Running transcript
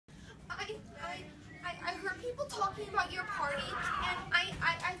people talking about your party, and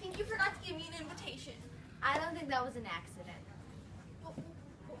I think you forgot to give me an invitation. I don't think that was an accident.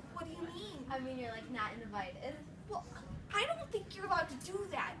 What do you mean? I mean, you're like not invited. Well, I don't think you're allowed to do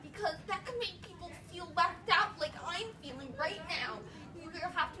that because that can make people feel left out like I'm feeling right now. You either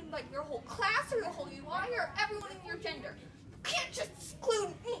have to invite your whole class or your whole UI or everyone in your gender. You can't just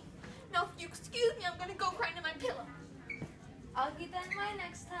exclude me. Now, if you excuse me, I'm going to go cry into my pillow. I'll keep that in mind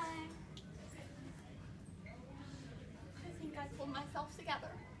next time. I think I pulled myself together.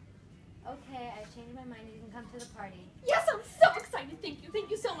 Okay, I've changed my mind. You can come to the party. Yes, I'm so excited. Thank you. Thank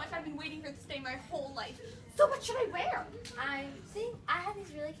you so much. I've been waiting for this day my whole life. So what should I wear? I'm seeing, I have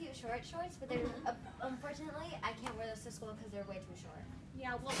these really cute shorts, but they're, unfortunately, I can't wear those to school because they're way too short.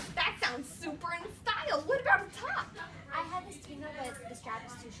 Yeah, well, that sounds super in style. What about a top? I have this tuna, but the strap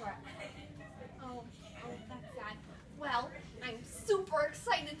is too short. Oh, that's sad. Well, I'm super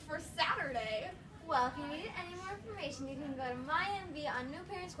excited for Saturday. Well, if you need any more information, you can go to MyMV on New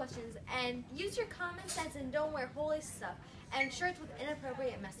Parents Questions and use your common sense and don't wear holy stuff and shirts with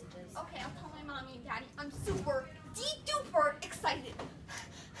inappropriate messages. Okay, I'll tell my mommy and daddy. I'm super